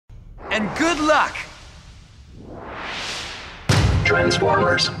And good luck!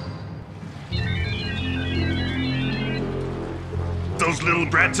 Transformers. Those little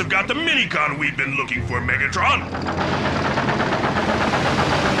brats have got the minicon we've been looking for, Megatron.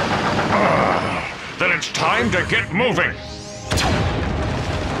 Then it's time to get moving.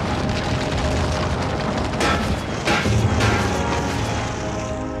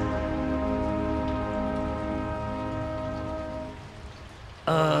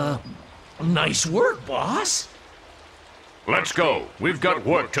 Nice work, boss. Let's go. We've got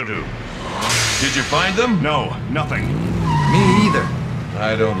work to do. Did you find them? No, nothing. Me either.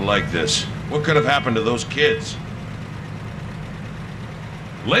 I don't like this. What could have happened to those kids?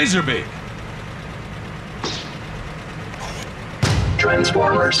 Laserbeak!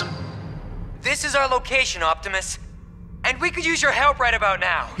 Transformers. This is our location, Optimus. And we could use your help right about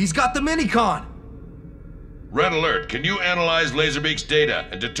now. He's got the minicon! Red Alert, can you analyze Laserbeak's data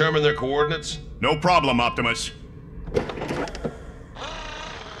and determine their coordinates? No problem, Optimus.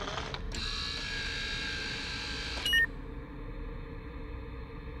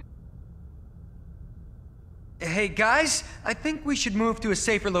 Hey guys, I think we should move to a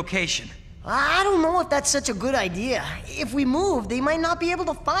safer location. I don't know if that's such a good idea. If we move, they might not be able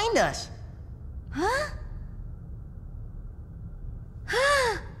to find us. Huh?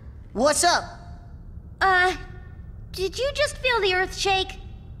 What's up? Did you just feel the earth shake?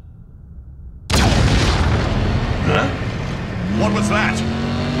 Huh? What was that?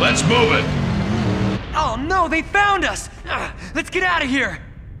 Let's move it! Oh no, they found us! Let's get out of here!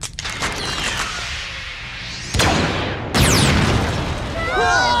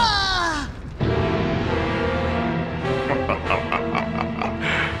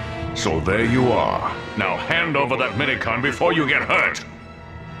 So there you are. Now hand over that minicon before you get hurt.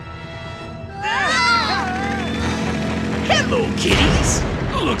 Hello, kitties.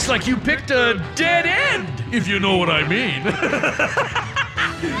 Looks like you picked a dead end, if you know what I mean.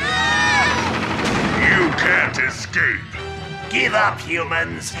 You can't escape. Give up,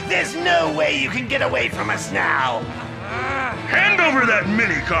 humans. There's no way you can get away from us now. Hand over that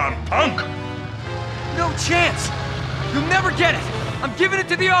minicon, punk! No chance! You'll never get it! I'm giving it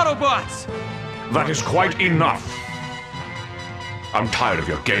to the Autobots! That is quite enough. I'm tired of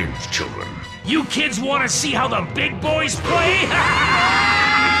your games, children. You kids want to see how the big boys play?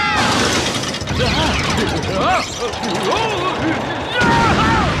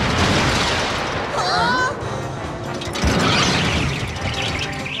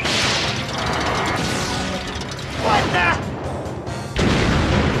 What the?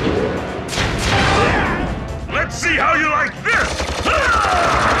 Let's see how you like this!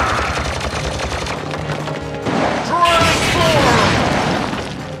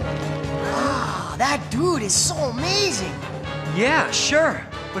 Oh, that dude is so amazing. Yeah, sure.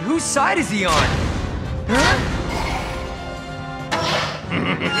 But whose side is he on? Huh?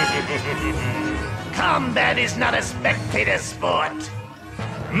 Combat is not a spectator sport.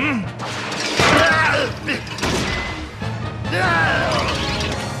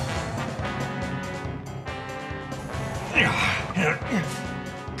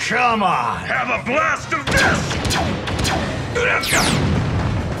 Come on. Have a blast of this!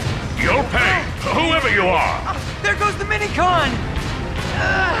 You'll pay, whoever you are. There goes the minicon!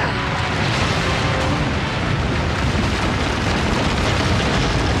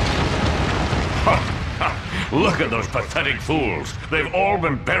 Look at those pathetic fools. They've all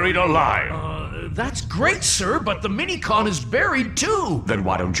been buried alive. That's great, sir, but the minicon is buried too. Then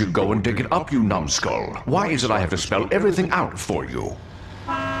why don't you go and dig it up, you numbskull? Why is it I have to spell everything out for you?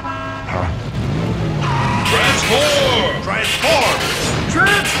 Transform!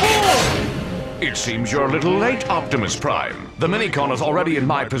 Transform! It seems you're a little late, Optimus Prime. The minicon is already in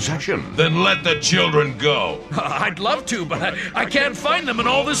my possession. Then let the children go. I'd love to, but I can't find them in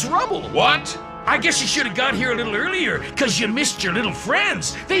all this rubble. What? I guess you should have got here a little earlier, because you missed your little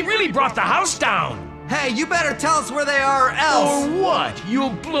friends. They really brought the house down. Hey, you better tell us where they are or else! Or what? You'll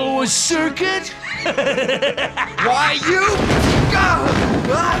blow a circuit? Why, you...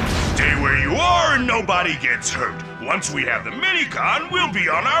 Stay where you are and nobody gets hurt. Once we have the minicon, we'll be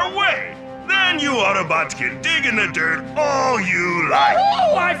on our way. Then you Autobots can dig in the dirt all you like.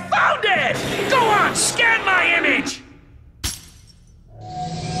 Oh, I found it! Go on, scan my image!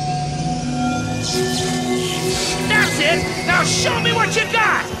 That's it! Now show me what you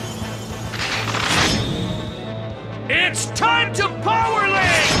got! It's time to power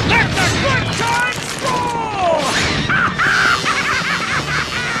lay! Let the good times roll!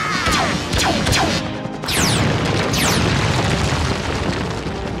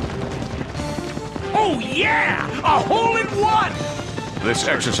 Oh yeah! A hole in one! This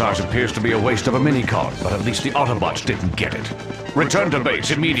exercise appears to be a waste of a minicon, but at least the Autobots didn't get it. Return to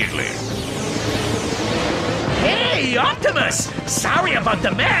base immediately. Hey, Optimus! Sorry about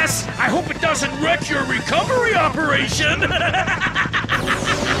the mess. I hope it doesn't wreck your recovery operation.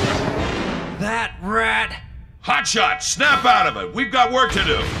 That rat! Hotshot, snap out of it. We've got work to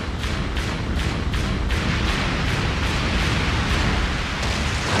do.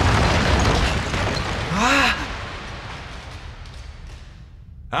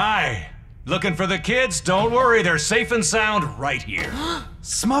 Hi. Looking for the kids? Don't worry, they're safe and sound right here.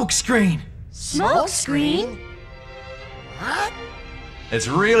 Smoke screen! Smoke screen? What? It's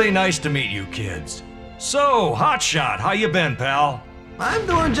really nice to meet you kids. So, Hotshot, how you been, pal? I'm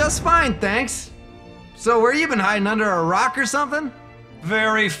doing just fine, thanks. So where you been hiding, under a rock or something?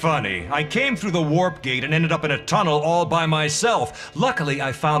 Very funny. I came through the warp gate and ended up in a tunnel all by myself. Luckily,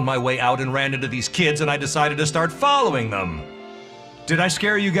 I found my way out and ran into these kids, and I decided to start following them. Did I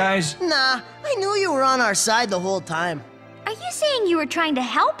scare you guys? Nah, I knew you were on our side the whole time. Are you saying you were trying to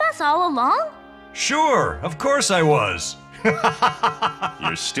help us all along? Sure, of course I was.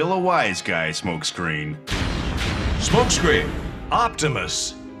 You're still a wise guy, Smokescreen. Smokescreen,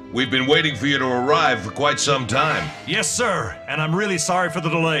 Optimus. we've been waiting for you to arrive for quite some time. Yes, sir, and I'm really sorry for the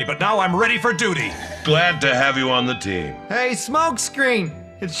delay, but now I'm ready for duty. Glad to have you on the team. Hey, smoke screen!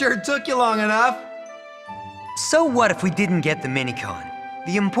 It sure took you long enough. So what if we didn't get the minicon?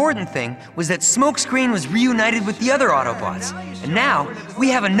 The important thing was that Smokescreen was reunited with the other Autobots, and now we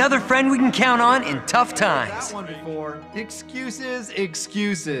have another friend we can count on in tough times. That one before. Excuses,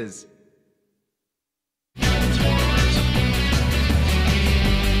 excuses.